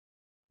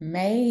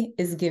May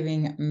is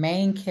giving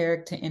main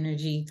character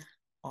energy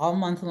all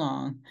month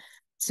long.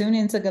 Tune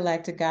into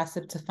Galactic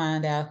Gossip to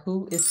find out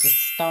who is the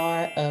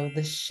star of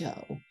the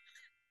show.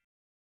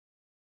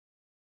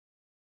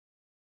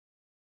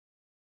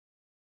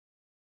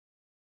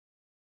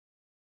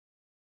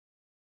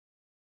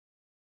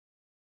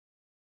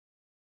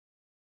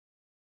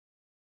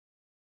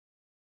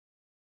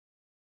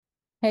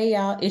 Hey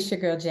y'all, it's your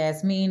girl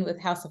Jasmeen with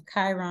House of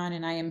Chiron,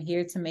 and I am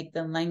here to make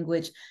the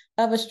language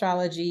of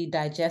astrology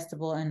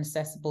digestible and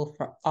accessible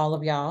for all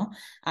of y'all.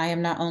 I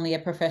am not only a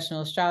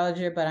professional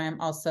astrologer, but I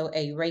am also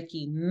a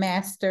Reiki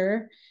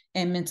Master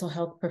and mental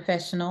health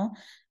professional.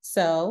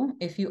 So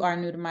if you are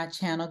new to my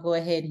channel, go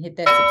ahead and hit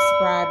that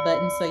subscribe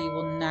button so you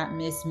will not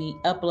miss me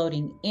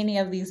uploading any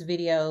of these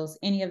videos,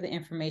 any of the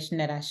information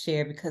that I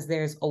share, because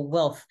there's a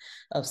wealth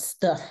of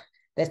stuff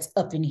that's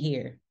up in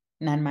here.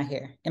 Not in my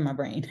hair, in my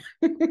brain.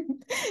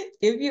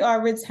 If you are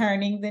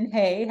returning, then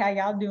hey, how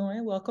y'all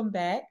doing? Welcome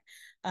back.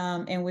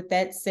 And with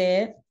that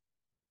said,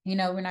 we're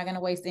not going to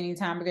waste any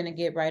time. We're going to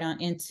get right on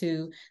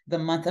into the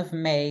month of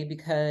May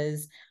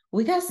because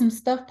we got some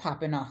stuff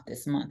popping off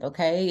this month.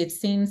 Okay. It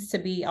seems to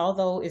be,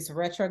 although it's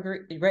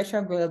retrograde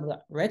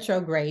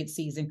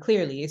season,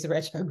 clearly it's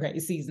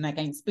retrograde season. I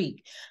can't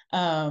speak.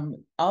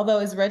 Although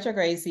it's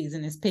retrograde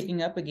season is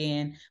picking up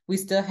again, we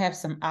still have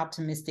some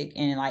optimistic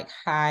and like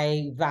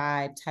high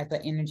vibe type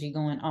of energy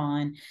going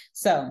on.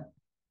 So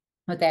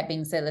with that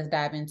being said, let's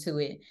dive into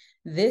it.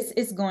 This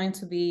is going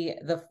to be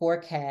the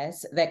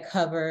forecast that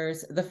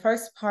covers the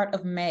first part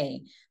of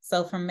May.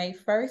 So from May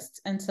 1st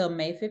until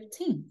May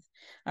 15th.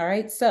 All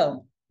right.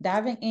 So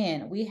diving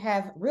in, we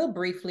have real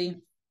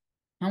briefly,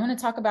 I want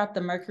to talk about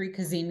the Mercury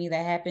Cazimi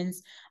that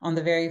happens on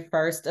the very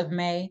 1st of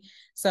May.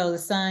 So the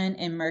Sun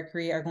and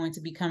Mercury are going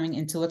to be coming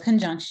into a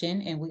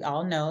conjunction. And we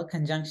all know a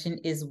conjunction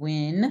is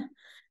when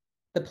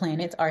the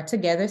planets are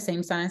together,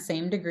 same sign,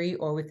 same degree,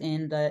 or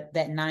within that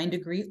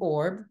 9-degree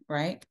orb,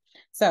 right?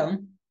 So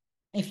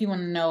if you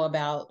want to know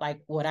about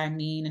like what I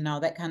mean and all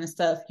that kind of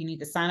stuff, you need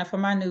to sign up for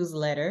my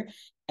newsletter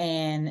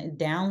and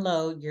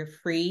download your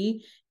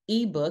free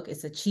ebook.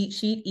 It's a cheat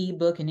sheet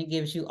ebook, and it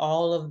gives you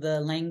all of the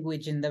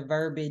language and the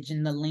verbiage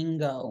and the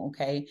lingo.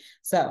 Okay.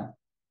 So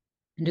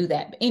do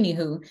that. But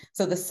anywho,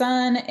 so the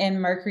Sun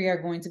and Mercury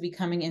are going to be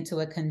coming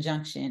into a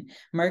conjunction.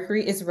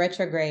 Mercury is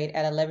retrograde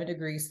at 11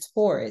 degrees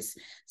Taurus.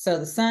 So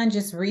the Sun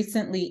just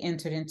recently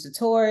entered into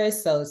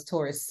Taurus. So it's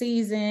Taurus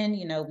season,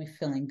 we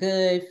feeling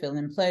good,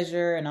 feeling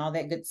pleasure and all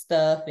that good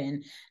stuff,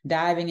 and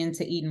diving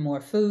into eating more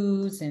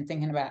foods and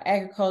thinking about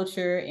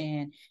agriculture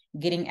and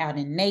getting out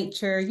in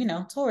nature,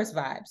 Taurus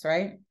vibes,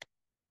 right?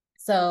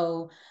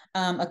 So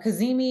a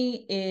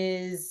Cazimi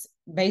is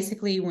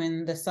basically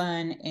when the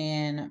Sun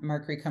and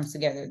Mercury comes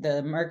together.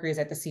 The Mercury is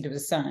at the seat of the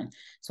Sun.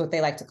 It's what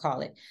they like to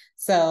call it.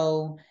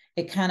 So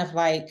it kind of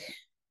like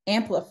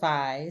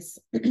amplifies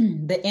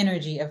the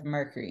energy of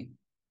Mercury.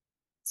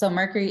 So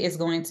Mercury is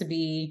going to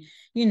be,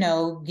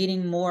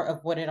 getting more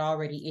of what it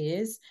already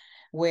is,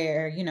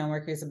 where,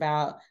 Mercury is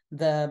about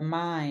the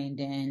mind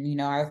and,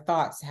 our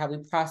thoughts, how we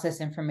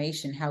process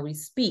information, how we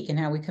speak and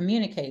how we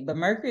communicate. But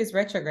Mercury is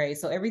retrograde.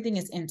 So everything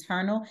is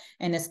internal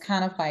and it's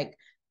kind of like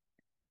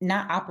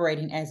not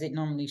operating as it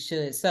normally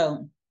should.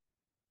 So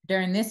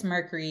during this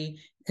Mercury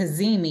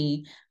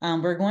Cazimi,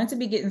 we're going to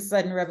be getting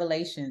sudden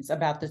revelations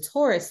about the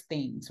Taurus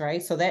things,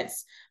 right? So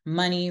that's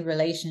money,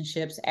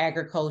 relationships,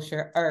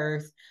 agriculture,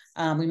 earth.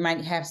 We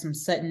might have some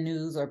sudden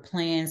news or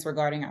plans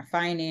regarding our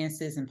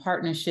finances and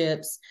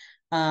partnerships.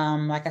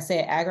 Like I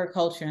said,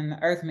 agriculture and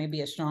the earth may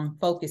be a strong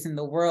focus in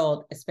the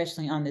world,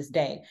 especially on this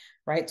day,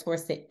 right?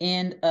 Towards the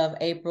end of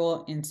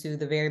April into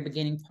the very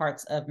beginning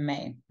parts of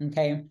May,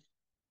 okay?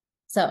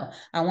 So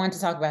I wanted to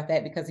talk about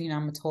that because,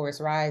 I'm a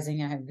Taurus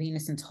rising. I have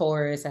Venus in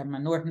Taurus. I have my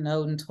North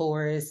Node in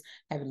Taurus.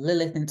 I have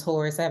Lilith in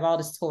Taurus. I have all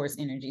this Taurus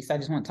energy. So I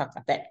just want to talk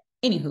about that.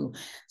 Anywho,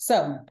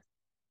 so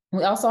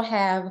we also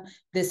have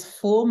this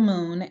full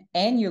moon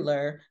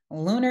annular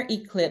lunar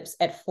eclipse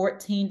at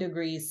 14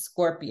 degrees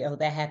Scorpio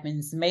that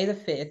happens May the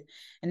 5th.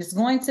 And it's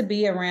going to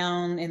be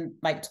around in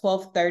like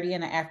 12:30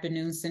 in the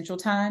afternoon Central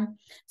Time.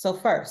 So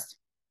first,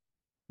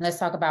 let's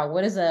talk about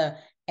what is a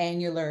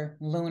annular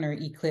lunar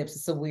eclipse.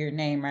 It's a weird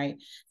name, right?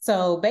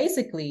 So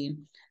basically,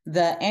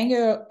 the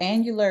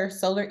annular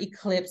solar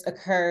eclipse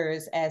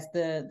occurs as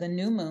the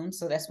new moon.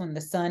 So that's when the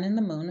sun and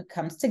the moon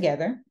comes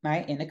together,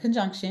 right, in a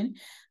conjunction.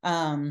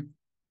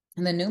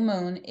 And the new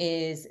moon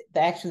is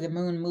actually the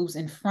moon moves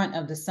in front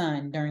of the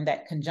sun during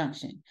that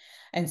conjunction.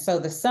 And so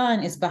the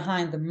sun is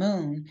behind the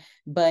moon,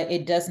 but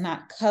it does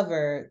not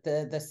cover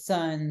the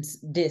sun's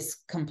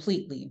disk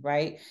completely,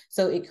 right?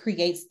 So it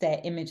creates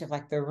that image of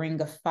like the ring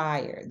of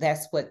fire.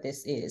 That's what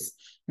this is.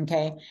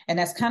 Okay. And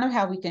that's kind of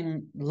how we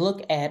can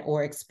look at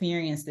or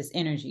experience this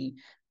energy.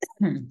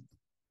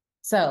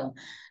 So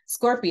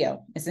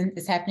Scorpio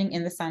is happening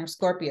in the sign of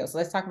Scorpio. So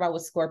let's talk about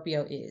what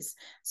Scorpio is.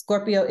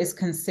 Scorpio is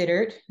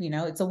considered,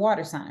 it's a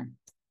water sign.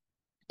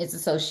 It's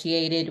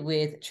associated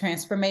with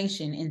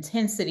transformation,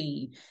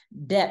 intensity,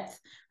 depth,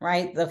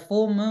 right? The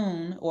full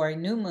moon or a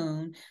new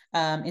moon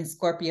in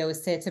Scorpio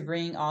is said to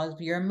bring all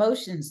of your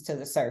emotions to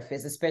the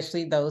surface,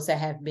 especially those that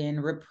have been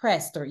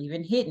repressed or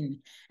even hidden.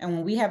 And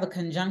when we have a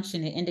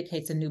conjunction, it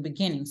indicates a new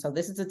beginning. So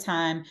this is a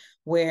time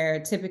where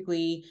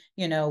typically,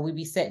 we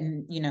be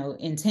setting,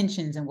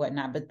 intentions and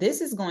whatnot, but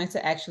this is going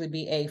to actually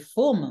be a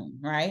full moon,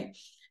 right?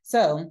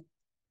 So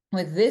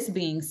with this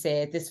being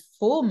said, this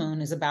full moon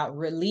is about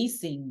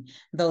releasing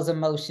those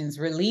emotions,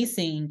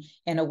 releasing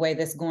in a way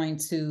that's going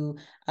to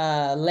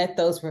let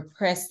those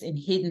repressed and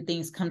hidden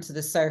things come to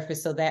the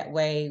surface. So that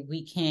way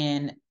we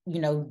can,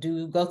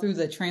 go through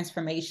the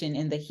transformation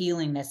and the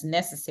healing that's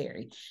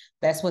necessary.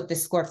 That's what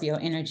this Scorpio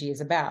energy is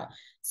about.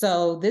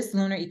 So this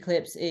lunar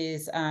eclipse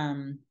is,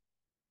 it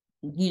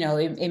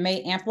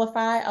may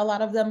amplify a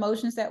lot of the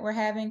emotions that we're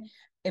having.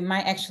 It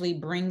might actually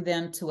bring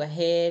them to a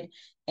head.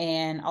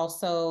 And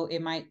also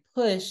it might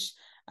push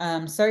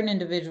certain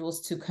individuals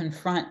to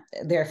confront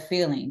their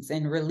feelings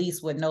and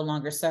release what no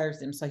longer serves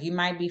them. So you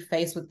might be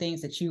faced with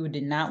things that you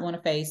did not want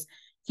to face.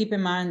 Keep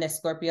in mind that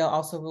Scorpio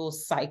also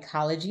rules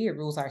psychology. It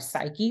rules our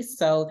psyche.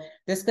 So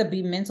this could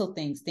be mental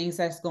things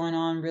that's going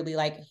on really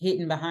like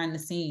hidden behind the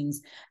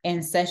scenes,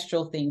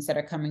 ancestral things that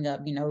are coming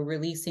up,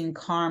 releasing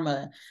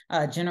karma,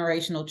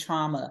 generational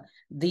trauma.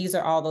 These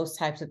are all those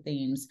types of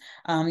themes.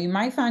 You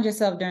might find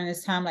yourself during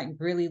this time like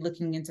really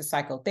looking into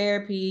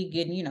psychotherapy,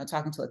 getting,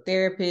 talking to a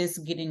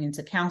therapist, getting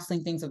into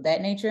counseling, things of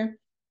that nature.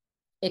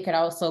 It could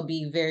also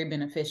be very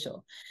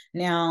beneficial.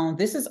 Now,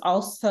 this is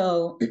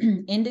also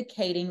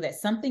indicating that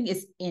something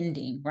is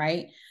ending,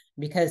 right?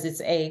 Because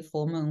it's a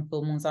full moon.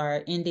 Full moons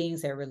are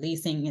endings, they're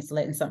releasing, it's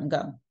letting something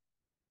go.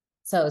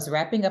 So it's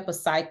wrapping up a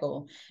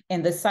cycle.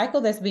 And the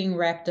cycle that's being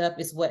wrapped up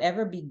is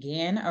whatever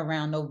began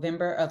around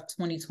November of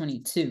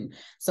 2022.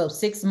 So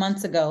 6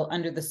 months ago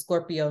under the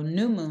Scorpio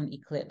new moon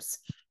eclipse.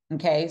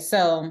 Okay,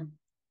 so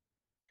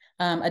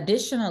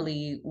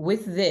additionally,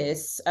 with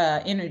this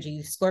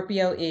energy,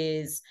 Scorpio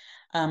is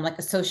like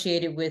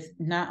associated with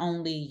not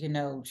only,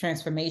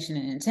 transformation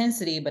and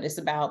intensity, but it's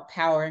about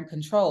power and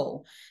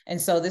control.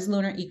 And so this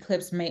lunar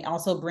eclipse may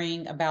also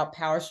bring about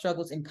power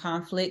struggles and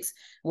conflicts,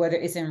 whether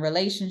it's in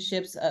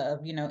relationships of,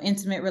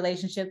 intimate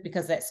relationships,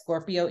 because that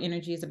Scorpio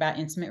energy is about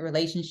intimate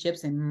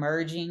relationships and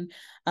merging,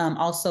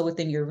 also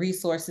within your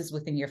resources,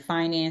 within your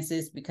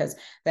finances, because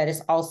that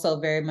is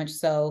also very much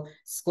so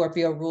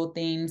Scorpio rule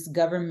themes,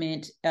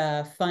 government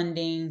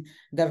funding,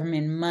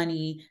 government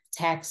money,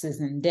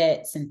 taxes and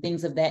debts and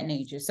things of that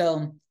nature.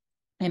 So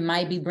it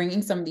might be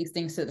bringing some of these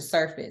things to the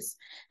surface.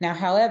 Now,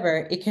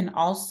 however, it can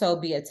also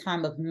be a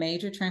time of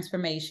major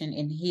transformation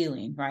and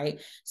healing, right?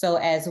 So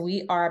as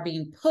we are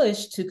being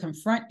pushed to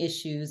confront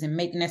issues and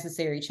make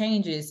necessary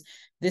changes,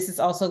 this is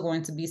also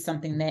going to be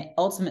something that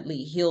ultimately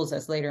heals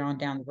us later on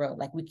down the road.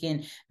 Like we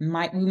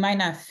might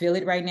not feel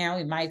it right now.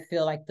 We might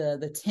feel like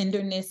the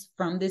tenderness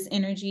from this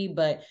energy,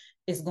 but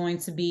it's going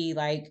to be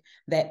like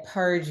that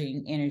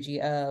purging energy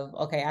of,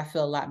 okay, I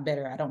feel a lot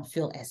better. I don't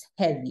feel as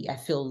heavy. I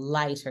feel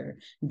lighter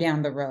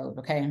down the road.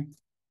 Okay.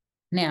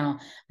 Now,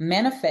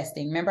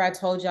 manifesting. Remember, I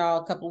told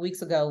y'all a couple of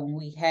weeks ago when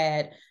we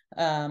had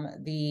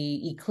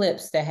the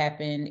eclipse that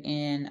happened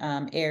in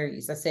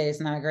Aries. I said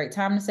it's not a great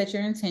time to set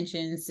your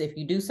intentions. If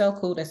you do so,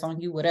 cool, that's on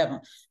you, whatever.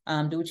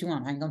 Do what you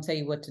want. I ain't gonna tell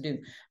you what to do,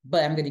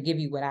 but I'm gonna give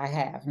you what I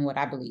have and what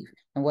I believe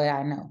and what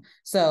I know.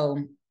 So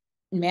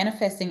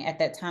manifesting at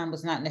that time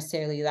was not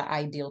necessarily the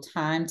ideal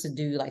time to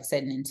do like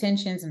setting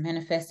intentions and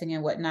manifesting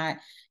and whatnot.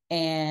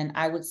 And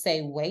I would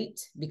say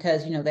wait,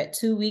 because that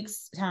 2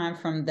 weeks time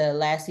from the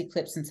last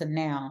eclipse until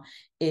now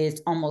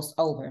is almost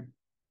over.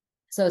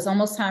 So it's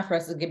almost time for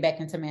us to get back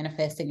into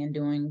manifesting and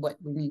doing what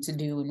we need to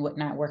do and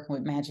whatnot, working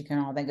with magic and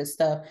all that good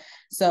stuff.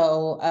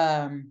 So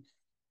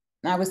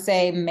I would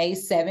say May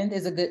 7th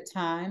is a good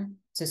time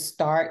to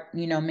start,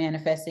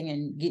 manifesting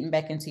and getting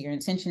back into your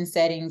intention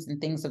settings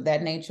and things of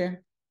that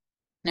nature.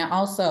 Now,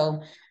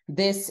 also,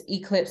 this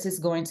eclipse is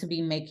going to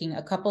be making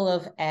a couple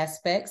of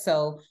aspects.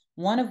 So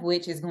one of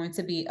which is going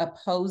to be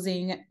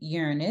opposing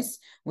Uranus,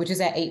 which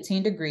is at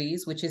 18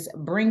 degrees, which is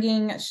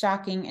bringing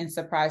shocking and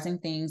surprising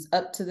things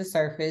up to the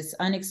surface,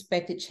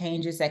 unexpected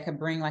changes that could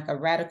bring like a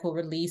radical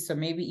release or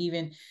maybe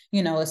even,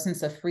 a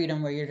sense of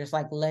freedom where you're just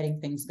like letting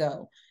things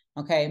go.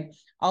 Okay.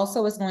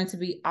 Also, it's going to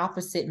be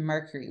opposite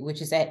Mercury,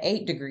 which is at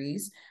 8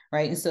 degrees,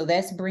 right? And so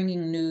that's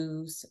bringing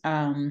news,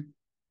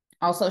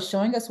 also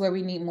showing us where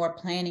we need more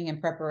planning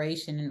and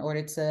preparation in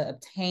order to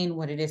obtain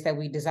what it is that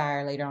we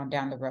desire later on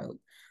down the road.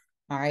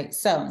 All right.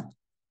 So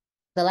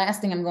the last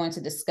thing I'm going to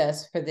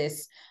discuss for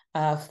this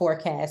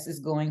forecast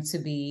is going to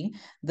be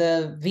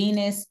the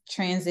Venus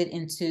transit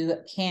into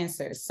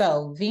Cancer.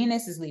 So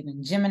Venus is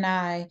leaving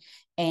Gemini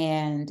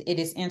and it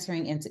is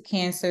entering into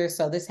Cancer.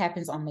 So this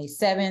happens on May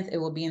 7th. It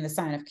will be in the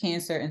sign of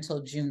Cancer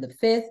until June the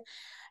 5th.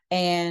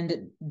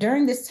 And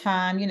during this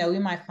time, we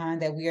might find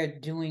that we are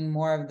doing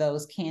more of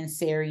those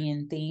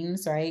Cancerian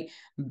themes, right?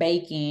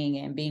 Baking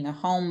and being a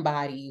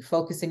homebody,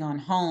 focusing on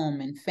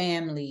home and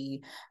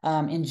family,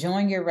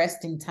 enjoying your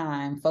resting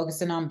time,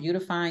 focusing on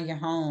beautifying your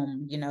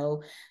home,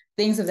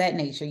 things of that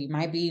nature. You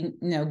might be,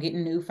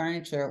 getting new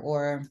furniture,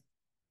 or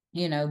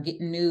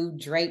getting new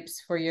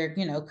drapes for your,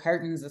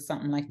 curtains or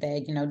something like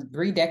that,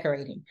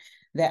 redecorating.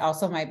 That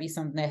also might be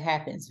something that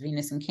happens.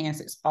 Venus and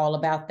Cancer is all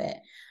about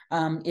that.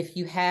 If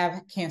you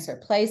have Cancer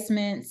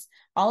placements,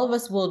 all of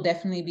us will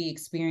definitely be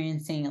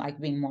experiencing like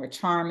being more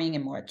charming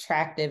and more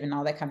attractive and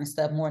all that kind of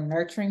stuff, more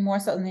nurturing, more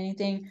so than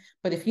anything.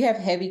 But if you have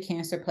heavy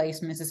Cancer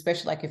placements,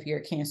 especially like if you're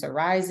a Cancer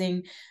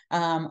rising,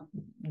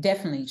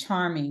 definitely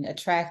charming,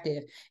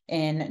 attractive,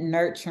 and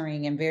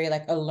nurturing, and very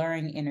like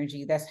alluring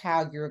energy. That's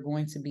how you're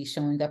going to be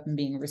showing up and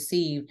being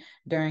received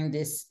during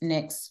this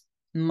next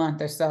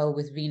month or so,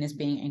 with Venus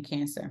being in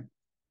Cancer.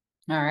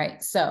 All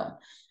right, so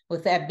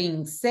with that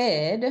being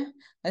said,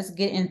 let's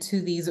get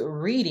into these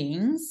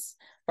readings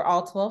for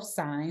all 12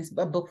 signs.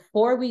 But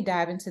before we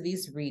dive into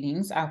these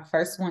readings, I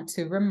first want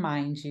to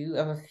remind you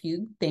of a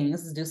few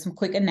things. Let's do some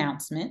quick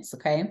announcements,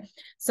 okay?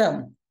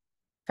 So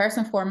first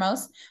and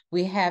foremost,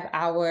 we have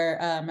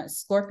our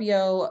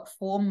Scorpio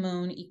full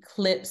moon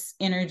eclipse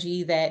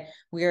energy that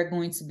we are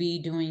going to be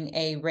doing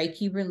a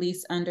Reiki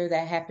release under.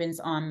 That happens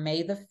on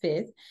May the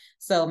 5th.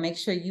 So make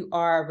sure you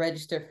are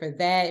registered for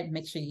that.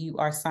 Make sure you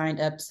are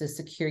signed up to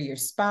secure your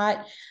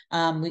spot.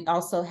 We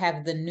also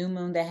have the new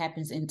moon that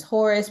happens in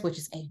Taurus, which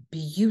is a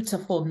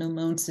beautiful new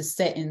moon to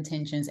set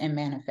intentions and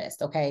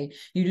manifest, okay?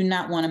 You do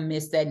not want to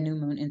miss that new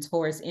moon in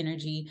Taurus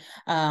energy.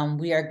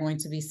 We are going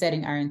to be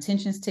setting our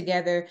intentions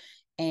together.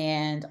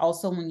 And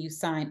also, when you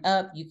sign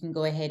up, you can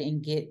go ahead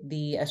and get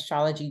the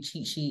astrology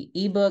cheat sheet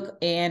ebook,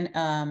 and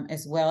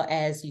as well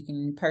as you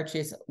can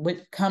purchase,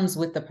 what comes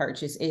with the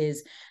purchase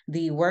is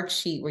the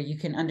worksheet where you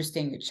can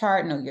understand your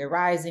chart, know your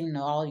rising,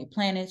 know all your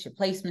planets, your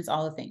placements,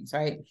 all the things,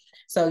 right?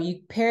 So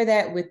you pair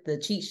that with the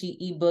cheat sheet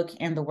ebook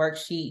and the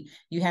worksheet,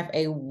 you have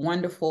a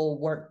wonderful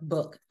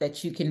workbook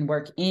that you can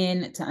work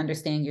in to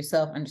understand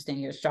yourself,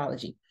 understand your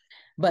astrology.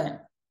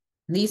 But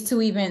these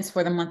two events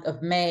for the month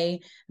of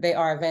May, they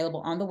are available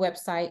on the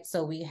website.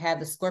 So we have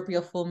the Scorpio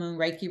full moon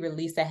Reiki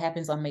release that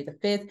happens on May the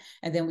 5th.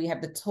 And then we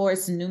have the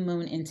Taurus new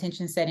moon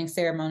intention setting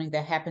ceremony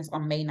that happens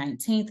on May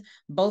 19th.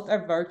 Both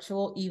are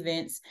virtual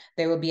events.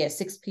 They will be at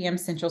 6 p.m.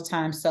 Central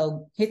Time.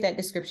 So hit that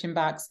description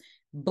box,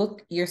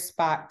 book your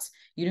spot.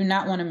 You do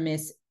not want to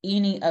miss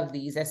any of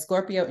these. That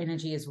Scorpio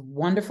energy is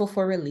wonderful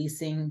for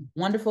releasing,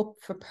 wonderful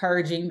for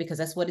purging, because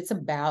that's what it's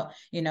about.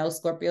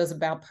 Scorpio is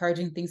about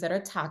purging things that are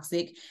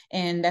toxic,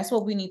 and that's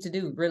what we need to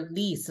do.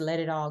 Release, let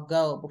it all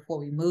go before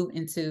we move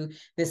into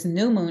this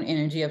new moon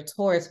energy of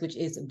Taurus, which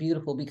is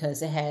beautiful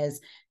because it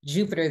has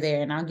Jupiter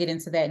there, and I'll get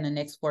into that in the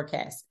next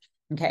forecast.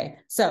 Okay,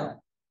 so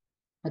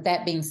with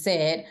that being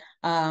said,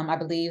 I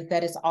believe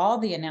that is all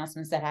the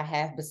announcements that I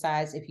have.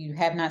 Besides, if you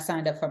have not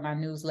signed up for my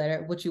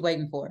newsletter, what you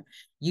waiting for?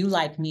 You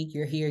like me,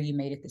 you're here, you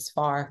made it this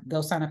far.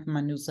 Go sign up for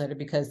my newsletter,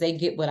 because they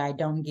get what I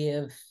don't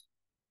give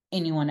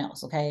anyone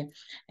else, okay?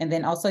 And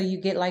then also you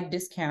get like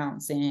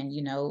discounts and,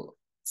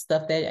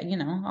 stuff that,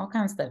 all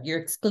kinds of stuff. You're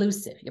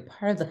exclusive. You're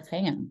part of the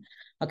fam,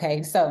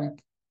 okay? So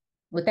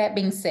with that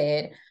being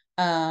said,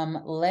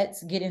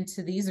 let's get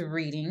into these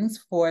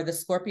readings for the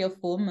Scorpio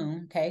full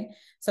moon, okay?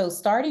 So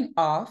starting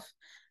off,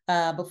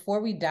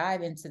 before we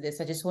dive into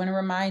this, I just want to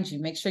remind you,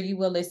 make sure you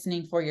were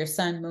listening for your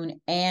sun, moon,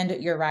 and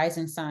your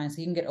rising sign, so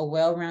you can get a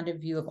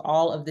well-rounded view of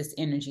all of this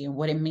energy and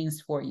what it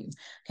means for you.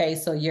 Okay,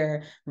 so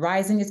your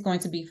rising is going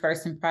to be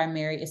first and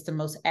primary. It's the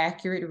most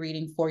accurate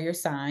reading for your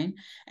sign.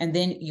 And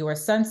then your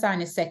sun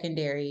sign is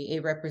secondary.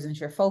 It represents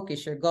your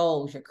focus, your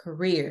goals, your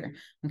career.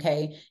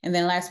 Okay, and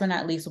then last but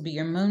not least will be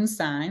your moon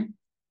sign.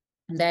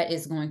 That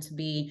is going to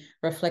be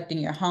reflecting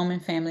your home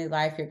and family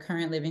life, your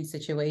current living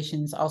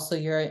situations, also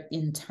your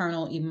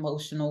internal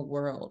emotional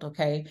world,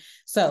 okay?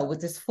 So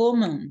with this full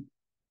moon,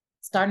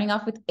 starting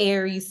off with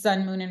Aries,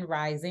 sun, moon, and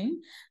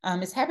rising,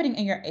 it's happening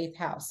in your 8th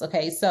house,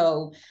 okay?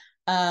 So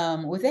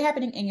with it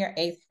happening in your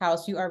 8th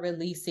house, you are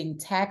releasing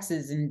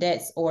taxes and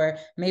debts, or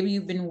maybe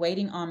you've been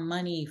waiting on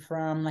money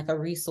from like a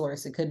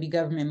resource. It could be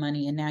government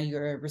money, and now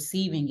you're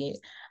receiving it.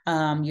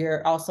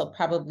 You're also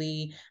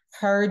probably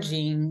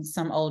purging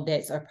some old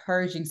debts or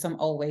purging some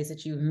old ways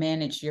that you've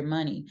managed your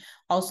money.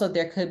 Also,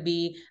 there could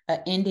be an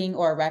ending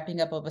or a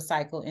wrapping up of a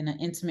cycle in an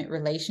intimate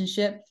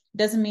relationship.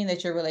 Doesn't mean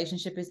that your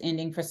relationship is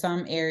ending. For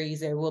some Aries,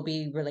 there will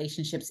be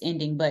relationships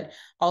ending, but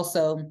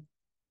also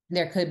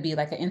there could be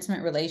like an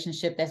intimate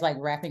relationship that's like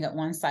wrapping up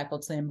one cycle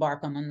to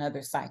embark on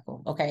another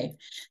cycle. Okay,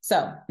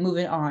 so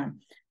moving on.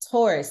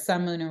 Taurus,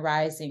 sun, moon, and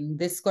rising.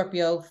 This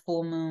Scorpio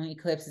full moon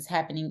eclipse is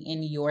happening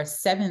in your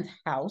 7th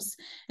house.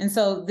 And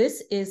so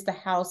this is the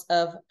house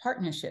of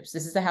partnerships.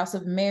 This is the house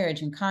of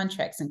marriage and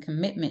contracts and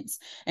commitments.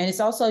 And it's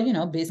also,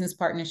 business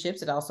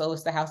partnerships. It also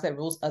is the house that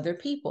rules other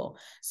people.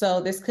 So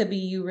this could be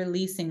you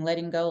releasing,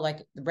 letting go,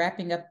 like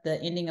wrapping up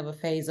the ending of a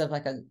phase of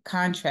like a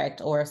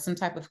contract or some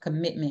type of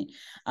commitment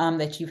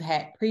that you've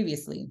had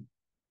previously.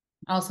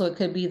 Also, it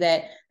could be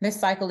that this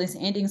cycle is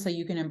ending so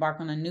you can embark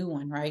on a new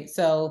one, right?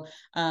 So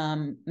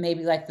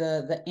maybe like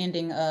the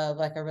ending of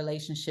like a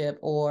relationship,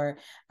 or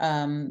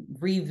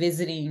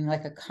revisiting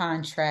like a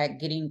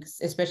contract, getting,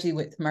 especially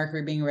with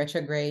Mercury being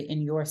retrograde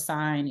in your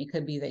sign, it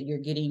could be that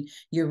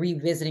you're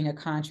revisiting a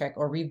contract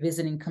or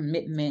revisiting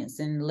commitments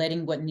and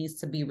letting what needs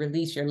to be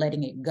released, you're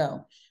letting it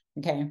go.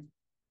 Okay.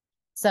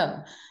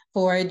 So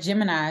for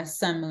Gemini,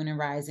 sun, moon, and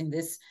rising,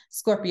 this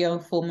Scorpio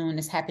full moon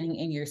is happening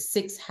in your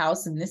 6th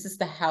house. And this is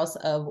the house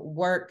of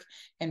work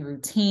and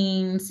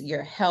routines,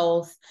 your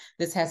health.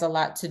 This has a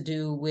lot to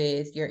do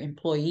with your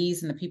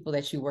employees and the people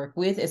that you work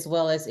with, as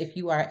well as if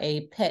you are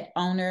a pet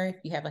owner,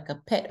 if you have like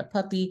a pet, a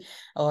puppy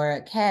or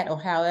a cat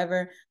or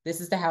however,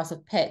 this is the house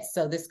of pets.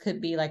 So this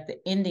could be like the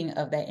ending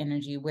of that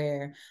energy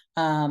where,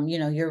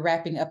 you're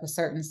wrapping up a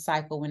certain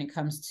cycle when it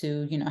comes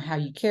to, how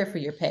you care for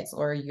your pets,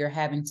 or you're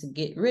having to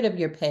get rid of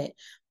your pet,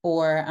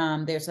 or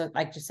there's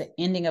like just an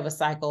ending of a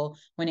cycle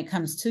when it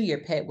comes to your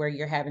pet where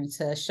you're having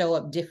to show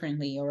up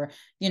differently, or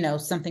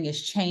something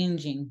is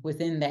changing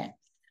within that.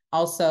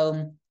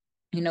 Also,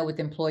 with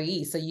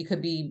employees, so you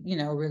could be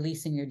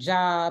releasing your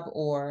job,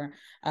 or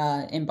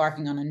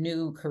embarking on a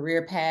new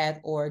career path,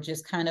 or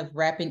just kind of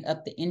wrapping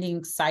up the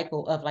ending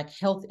cycle of like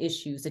health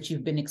issues that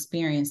you've been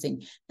experiencing.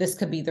 This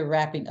could be the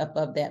wrapping up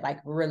of that,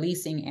 like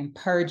releasing and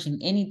purging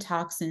any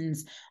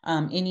toxins,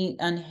 any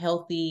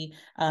unhealthy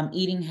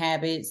eating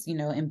habits,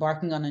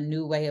 embarking on a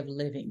new way of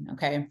living.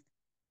 Okay.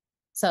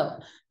 So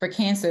for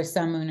Cancer,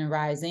 sun, moon, and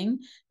rising,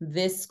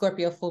 this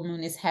Scorpio full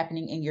moon is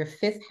happening in your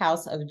 5th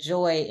house of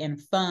joy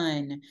and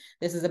fun.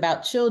 This is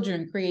about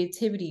children,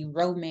 creativity,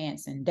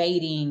 romance, and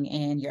dating,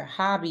 and your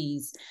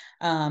hobbies.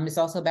 It's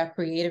also about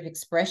creative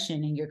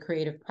expression and your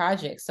creative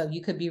projects. So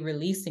you could be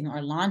releasing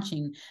or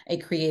launching a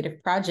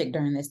creative project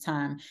during this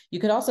time.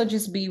 You could also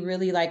just be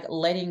really like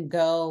letting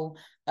go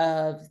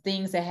of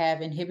things that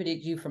have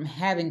inhibited you from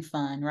having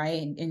fun,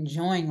 right? And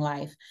enjoying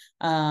life,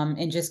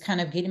 and just kind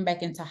of getting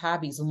back into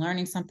hobbies,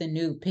 learning something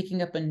new,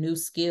 picking up a new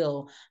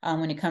skill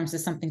when it comes to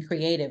something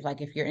creative,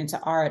 like if you're into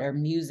art or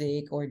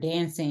music or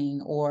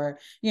dancing or,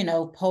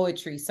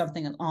 poetry,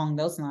 something along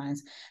those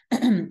lines.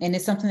 And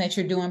it's something that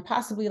you're doing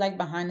possibly like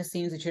behind the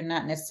scenes that you're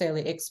not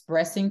necessarily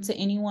expressing to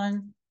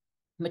anyone,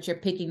 but you're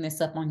picking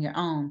this up on your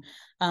own.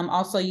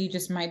 Also, you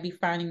just might be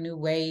finding new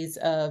ways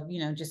of,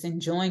 just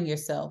enjoying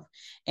yourself.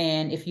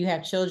 And if you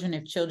have children,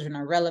 if children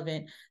are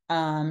relevant,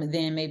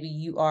 then maybe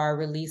you are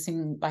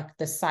releasing like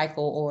the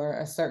cycle or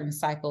a certain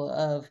cycle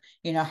of,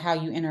 how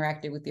you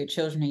interacted with your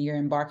children, and you're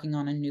embarking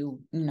on a new,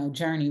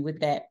 journey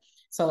with that.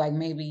 So like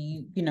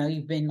maybe,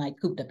 you've been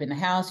like cooped up in the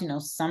house,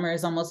 summer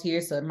is almost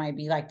here. So it might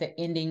be like the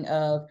ending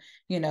of,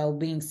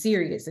 being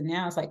serious. And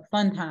now it's like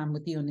fun time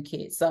with you and the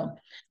kids. So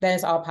that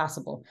is all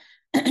possible.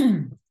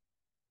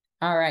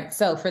 All right.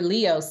 So for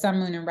Leo, sun,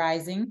 moon, and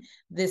rising,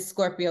 this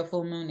Scorpio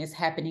full moon is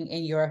happening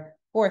in your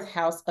 4th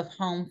house of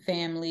home,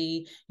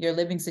 family, your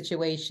living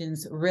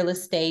situations, real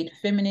estate,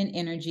 feminine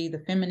energy, the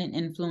feminine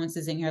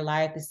influences in your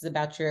life. This is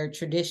about your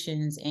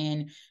traditions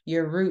and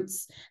your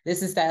roots.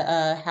 This is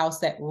the house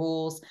that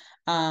rules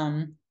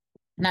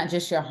not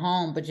just your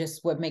home, but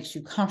just what makes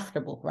you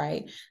comfortable,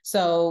 right?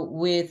 So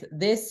with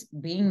this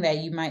being that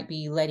you might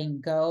be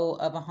letting go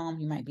of a home,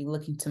 you might be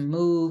looking to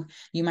move,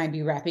 you might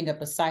be wrapping up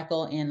a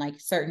cycle in like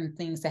certain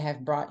things that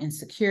have brought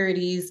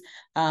insecurities,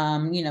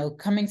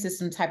 coming to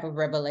some type of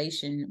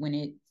revelation when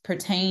it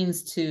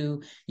pertains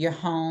to your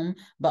home,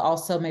 but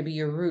also maybe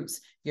your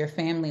roots, your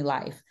family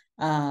life,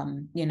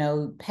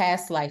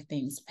 past life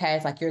things,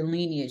 past like your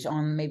lineage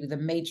on maybe the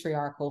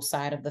matriarchal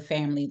side of the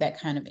family, that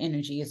kind of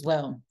energy as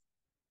well.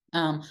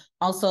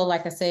 Also,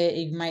 like I said,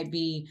 you might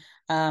be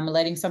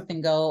letting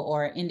something go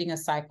or ending a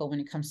cycle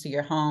when it comes to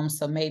your home.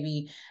 So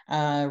maybe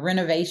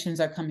renovations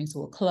are coming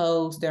to a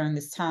close during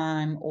this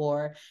time,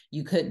 or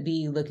you could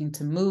be looking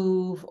to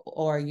move,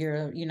 or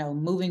you're,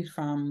 moving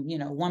from,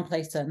 one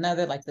place to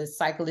another, like the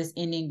cycle is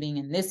ending being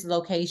in this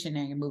location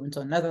and you're moving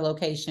to another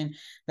location.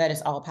 That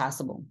is all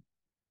possible.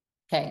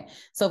 Okay,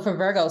 so for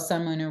Virgo,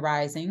 sun, moon, and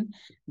rising,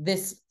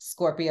 this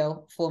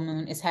Scorpio full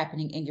moon is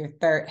happening in your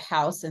 3rd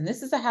house. And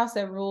this is a house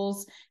that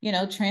rules,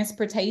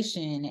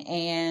 transportation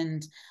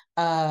and,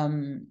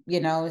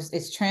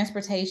 it's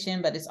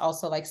transportation, but it's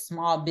also like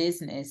small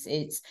business,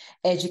 it's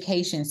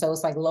education. So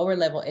it's like lower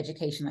level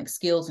education, like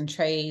skills and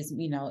trades,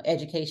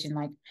 education,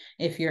 like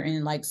if you're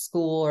in like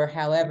school or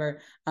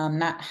however,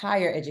 not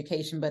higher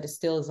education, but it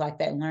still is like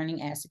that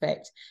learning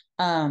aspect.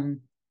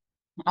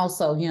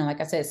 Also, like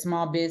I said,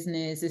 small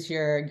business is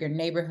your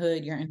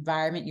neighborhood, your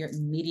environment, your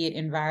immediate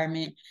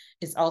environment.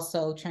 It's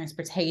also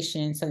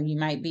transportation. So you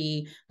might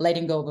be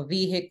letting go of a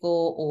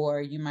vehicle,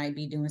 or you might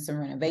be doing some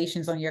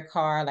renovations on your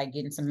car, like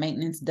getting some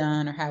maintenance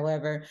done or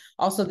however.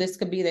 Also, this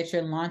could be that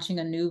you're launching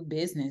a new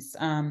business.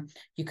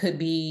 You could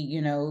be,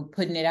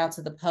 putting it out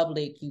to the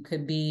public. You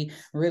could be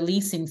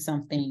releasing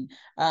something,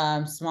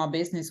 small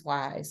business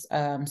wise,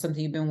 something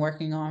you've been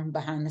working on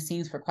behind the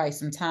scenes for quite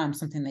some time,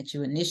 something that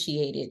you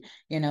initiated,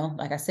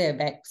 like I said,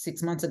 back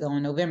 6 months ago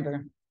in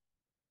November.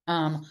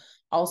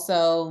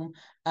 Also,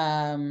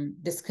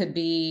 this could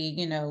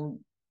be,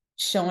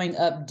 showing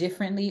up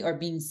differently or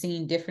being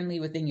seen differently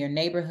within your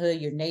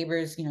neighborhood, your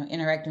neighbors,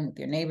 interacting with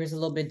your neighbors a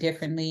little bit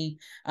differently.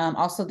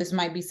 Also, this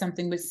might be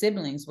something with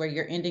siblings where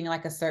you're ending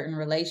like a certain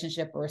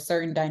relationship or a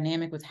certain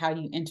dynamic with how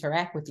you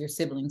interact with your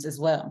siblings as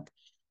well.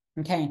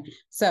 Okay,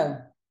 so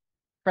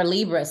for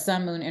Libra,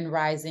 sun, moon, and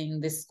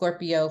rising, this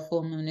Scorpio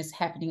full moon is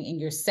happening in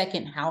your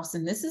second house.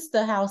 And this is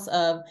the house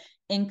of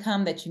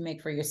income that you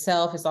make for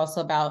yourself. It's also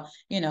about,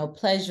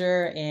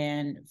 pleasure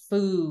and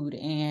food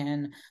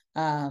and,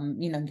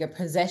 your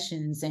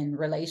possessions and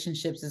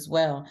relationships as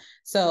well.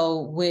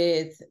 So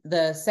with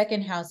the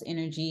second house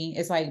energy,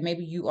 it's like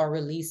maybe you are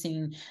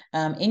releasing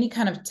any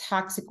kind of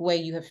toxic way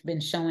you have been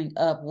showing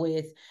up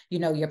with,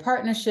 your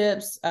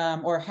partnerships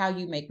or how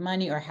you make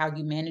money or how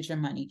you manage your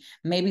money.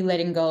 Maybe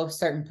letting go of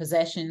certain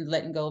possessions,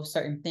 letting go of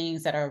certain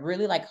things that are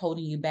really like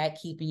holding you back,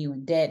 keeping you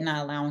in debt,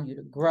 not allowing you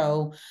to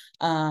grow.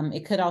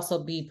 It could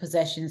also be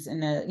possessions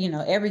in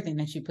everything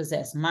that you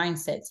possess,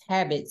 mindsets,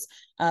 habits,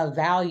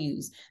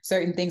 values,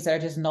 certain things that are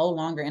just no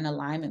longer in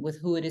alignment with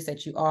who it is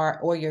that you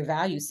are or your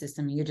value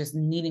system. You're just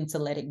needing to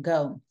let it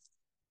go.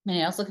 And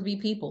it also could be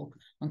people.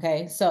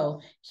 Okay. So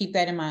keep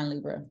that in mind,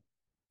 Libra.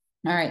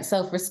 All right.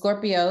 So for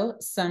Scorpio,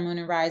 sun, moon,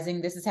 and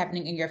rising, this is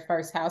happening in your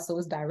first house. So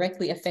it's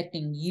directly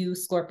affecting you,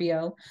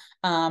 Scorpio.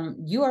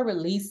 You are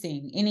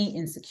releasing any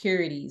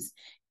insecurities,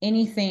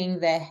 anything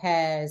that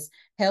has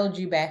held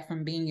you back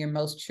from being your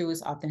most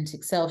truest,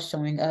 authentic self,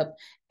 showing up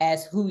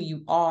as who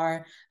you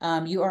are.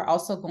 You are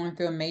also going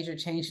through a major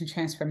change and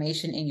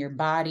transformation in your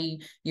body.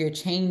 You're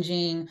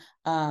changing,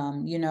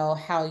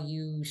 how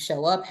you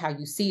show up, how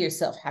you see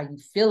yourself, how you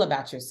feel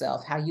about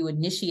yourself, how you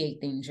initiate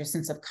things, your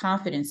sense of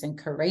confidence and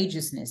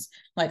courageousness.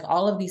 Like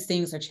all of these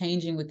things are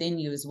changing within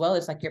you, as well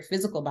as like your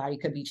physical body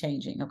could be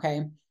changing.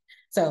 Okay.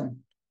 So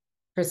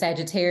for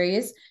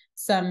Sagittarius,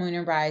 sun, moon,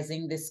 and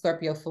rising, this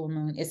Scorpio full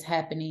moon is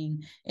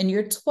happening in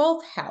your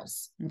 12th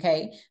house.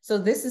 Okay. So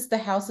this is the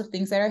house of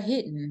things that are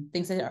hidden,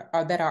 things that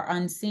are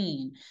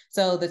unseen.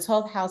 So the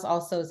 12th house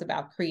also is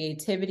about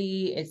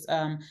creativity. It's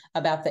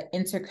about the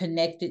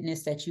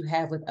interconnectedness that you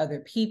have with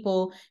other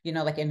people,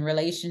 like in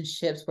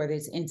relationships, whether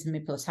it's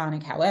intimate,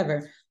 platonic,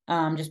 however.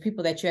 Just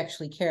people that you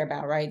actually care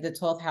about, right? The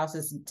 12th house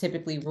is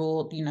typically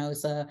ruled,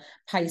 it's a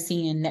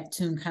Piscean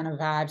Neptune kind of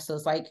vibe. So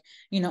it's like,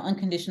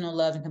 unconditional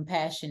love and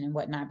compassion and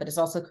whatnot, but it's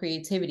also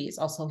creativity. It's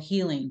also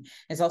healing.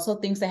 It's also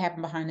things that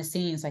happen behind the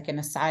scenes, like in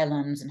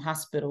asylums and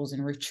hospitals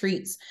and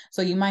retreats.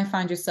 So you might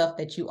find yourself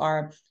that you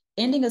are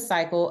ending a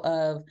cycle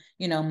of,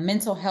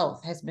 mental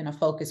health has been a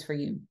focus for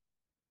you.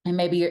 And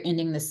maybe you're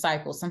ending this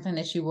cycle, something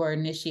that you were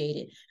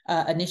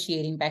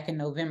initiating back in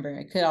November.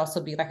 It could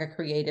also be like a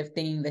creative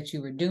thing that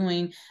you were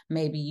doing.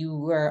 Maybe you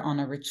were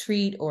on a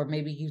retreat, or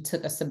maybe you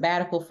took a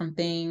sabbatical from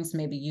things.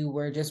 Maybe you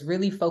were just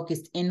really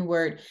focused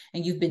inward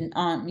and you've been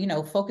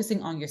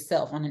focusing on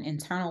yourself on an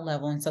internal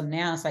level. And so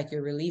now it's like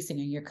you're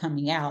releasing and you're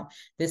coming out.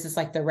 This is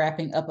like the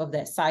wrapping up of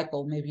that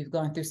cycle. Maybe you've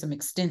gone through some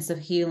extensive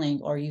healing,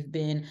 or you've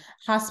been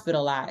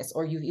hospitalized,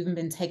 or you've even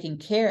been taking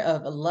care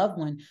of a loved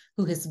one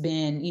who has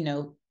been,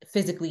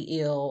 physically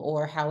ill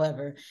or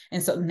however.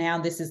 And so now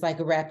this is like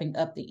wrapping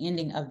up the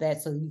ending of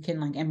that, so you can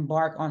like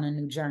embark on a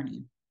new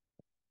journey.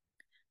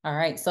 All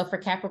right. So for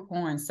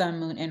Capricorn, sun,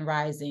 moon, and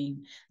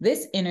rising,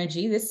 this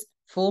energy, this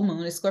full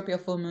moon, the Scorpio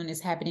full moon, is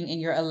happening in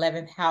your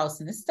 11th house.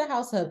 And this is the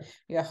house of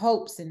your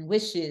hopes and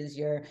wishes,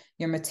 your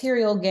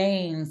material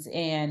gains.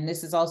 And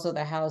this is also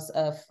the house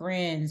of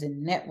friends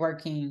and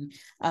networking,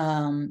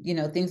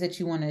 things that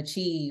you want to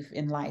achieve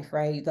in life,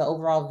 right? The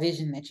overall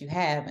vision that you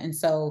have. And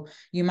so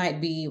you might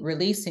be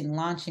releasing,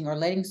 launching, or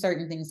letting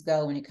certain things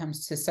go when it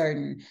comes to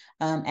certain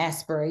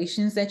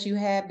aspirations that you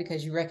have,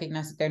 because you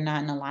recognize that they're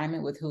not in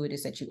alignment with who it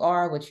is that you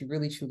are, what you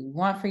really truly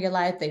want for your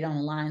life. They don't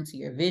align to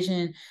your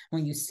vision.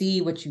 When you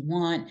see what you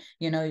want,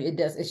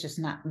 it's just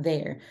not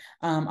there.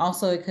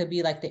 Also, it could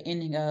be like the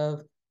ending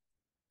of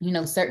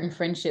certain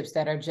friendships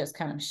that are just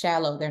kind of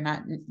shallow. They're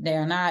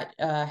not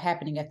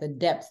happening at the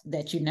depth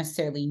that you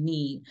necessarily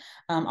need.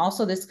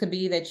 Also, this could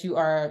be that you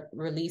are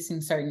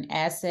releasing certain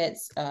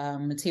assets,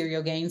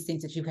 material gains,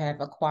 things that you have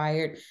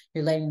acquired.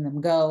 You're letting them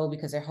go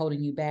because they're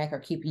holding you back or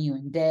keeping you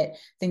in debt,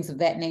 things of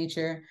that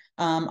nature.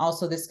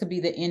 Also, this could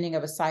be the ending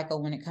of a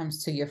cycle when it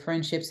comes to your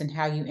friendships and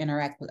how you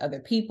interact with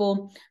other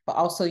people, but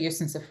also your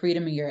sense of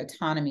freedom and your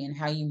autonomy and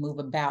how you move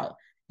about,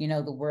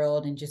 the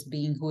world, and just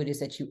being who it is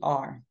that you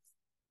are.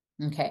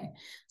 Okay,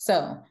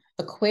 so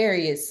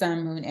Aquarius,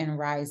 sun, moon, and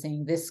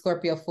rising. This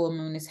Scorpio full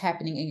moon is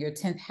happening in your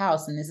 10th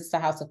house, and this is the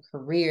house of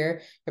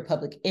career, your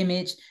public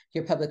image,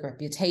 your public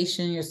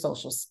reputation, your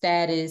social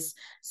status.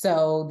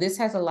 So this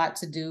has a lot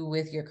to do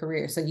with your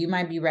career. So you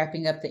might be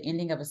wrapping up the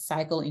ending of a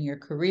cycle in your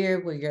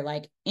career where you're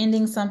like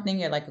ending something.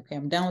 You're like, okay,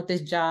 I'm done with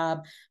this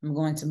job. I'm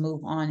going to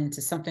move on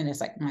into something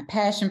that's like my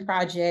passion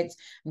project.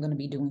 I'm going to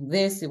be doing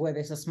this, whether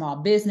it's a small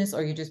business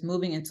or you're just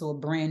moving into a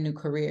brand new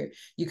career.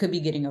 You could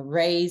be getting a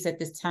raise at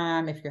this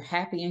time. If you're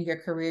happy in your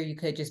career, you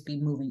could just be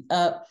moving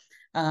up.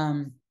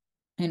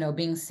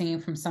 being seen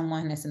from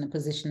someone that's in a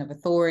position of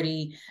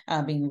authority,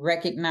 being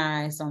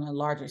recognized on a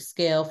larger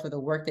scale for the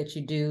work that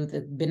you do,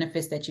 the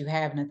benefits that you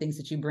have, and the things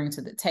that you bring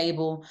to the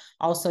table.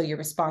 Also, your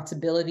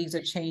responsibilities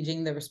are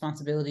changing. The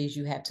responsibilities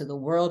you have to the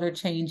world are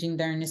changing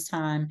during this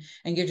time.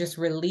 And you're just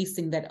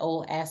releasing that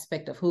old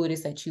aspect of who it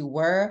is that you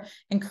were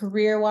and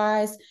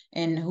career-wise,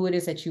 and who it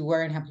is that you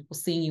were and how people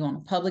seeing you on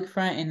the public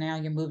front. And now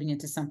you're moving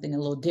into something a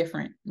little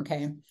different,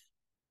 okay?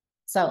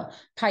 So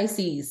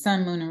Pisces,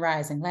 sun, moon, and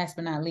rising. Last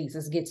but not least,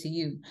 let's get to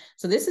you.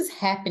 So this is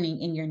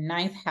happening in your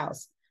 9th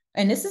house.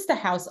 And this is the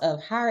house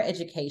of higher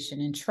education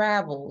and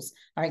travels,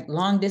 like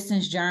long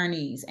distance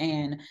journeys.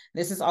 And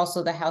this is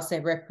also the house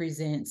that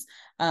represents,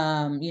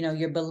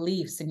 your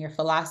beliefs and your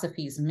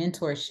philosophies,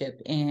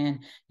 mentorship, and,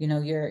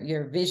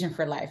 your vision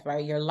for life,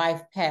 right? Your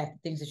life path,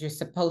 things that you're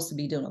supposed to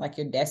be doing, like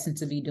you're destined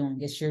to be doing.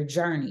 It's your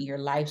journey, your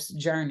life's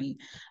journey.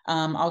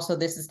 Also,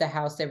 this is the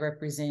house that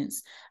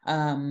represents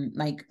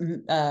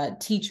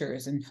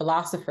teachers and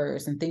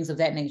philosophers and things of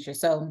that nature.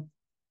 So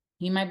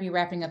you might be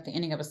wrapping up the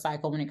ending of a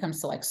cycle when it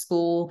comes to like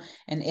school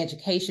and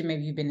education.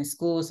 Maybe you've been in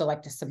school, so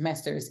like the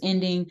semester is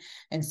ending,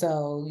 and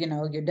so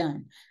you're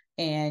done,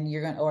 and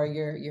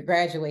you're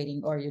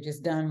graduating, or you're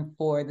just done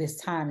for this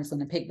time. It's going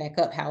to pick back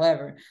up.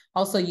 However,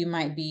 also you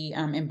might be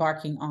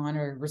embarking on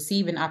or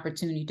receive an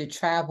opportunity to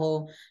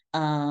travel,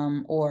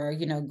 or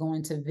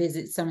going to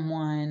visit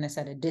someone that's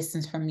at a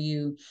distance from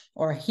you,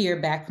 or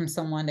hear back from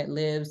someone that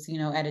lives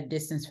at a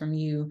distance from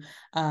you.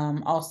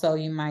 Also,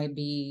 you might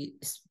be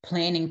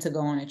planning to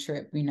go on a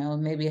trip.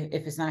 Maybe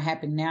if it's not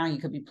happening now, you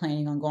could be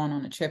planning on going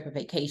on a trip or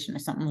vacation or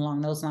something along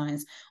those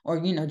lines,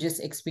 or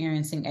just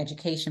experiencing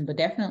education. But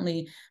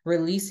definitely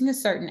releasing a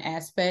certain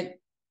aspect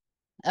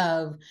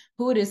of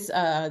who it is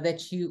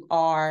that you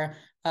are,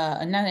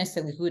 not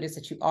necessarily who it is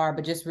that you are,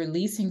 but just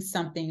releasing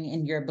something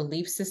in your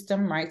belief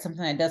system, right?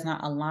 Something that does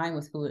not align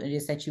with who it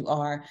is that you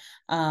are.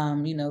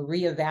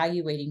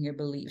 Reevaluating your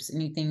beliefs,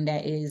 anything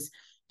that is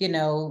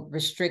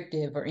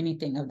restrictive or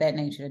anything of that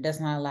nature that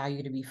does not allow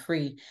you to be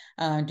free.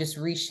 Just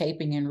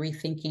reshaping and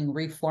rethinking,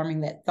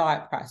 reforming that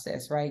thought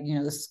process, right?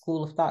 The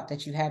school of thought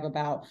that you have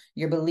about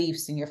your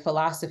beliefs and your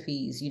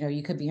philosophies.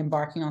 You could be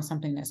embarking on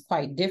something that's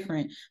quite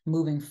different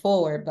moving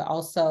forward, but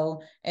also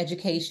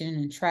education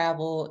and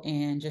travel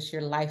and just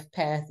your life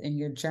path and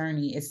your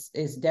journey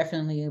is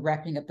definitely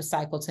wrapping up a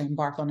cycle to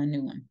embark on a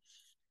new one.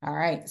 All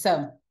right.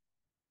 So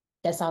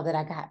that's all that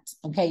I got.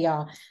 Okay,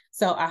 y'all.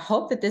 So I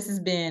hope that this has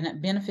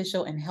been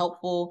beneficial and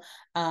helpful.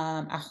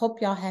 I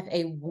hope y'all have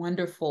a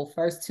wonderful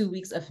first 2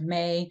 weeks of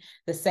May.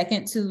 The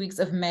second 2 weeks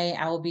of May,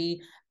 I will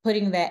be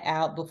putting that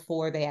out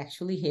before they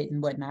actually hit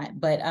and whatnot.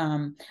 But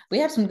we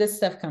have some good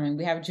stuff coming.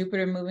 We have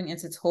Jupiter moving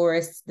into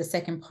Taurus the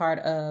second part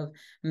of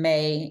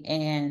May.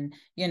 And,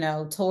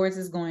 Taurus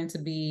is going to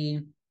be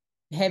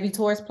heavy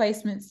Taurus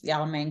placements,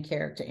 y'all main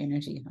character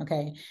energy.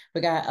 Okay.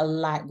 We got a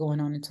lot going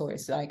on in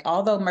Taurus. Like,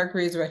 although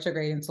Mercury is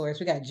retrograde in Taurus,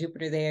 we got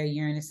Jupiter there,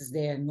 Uranus is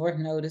there, North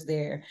Node is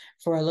there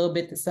for a little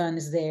bit, the sun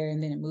is there,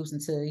 and then it moves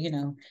into,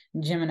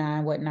 Gemini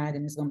and whatnot,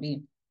 and it's going to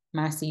be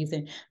my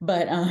season.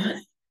 But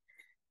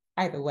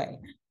either way,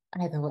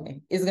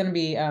 it's going to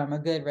be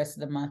a good rest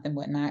of the month and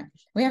whatnot.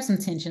 We have some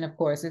tension, of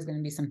course. There's going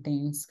to be some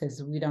things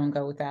because we don't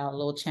go without a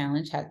little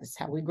challenge. That's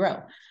how we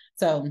grow.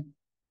 So,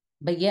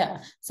 but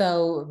yeah,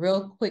 so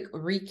real quick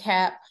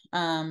recap,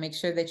 make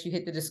sure that you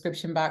hit the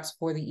description box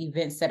for the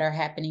events that are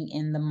happening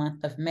in the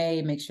month of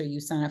May. Make sure you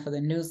sign up for the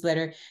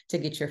newsletter to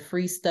get your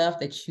free stuff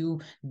that you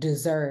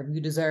deserve.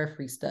 You deserve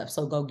free stuff,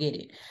 so go get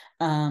it.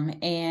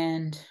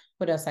 And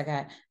what else I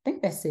got? I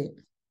think that's it.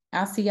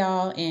 I'll see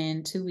y'all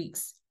in 2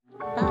 weeks.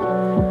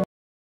 Bye.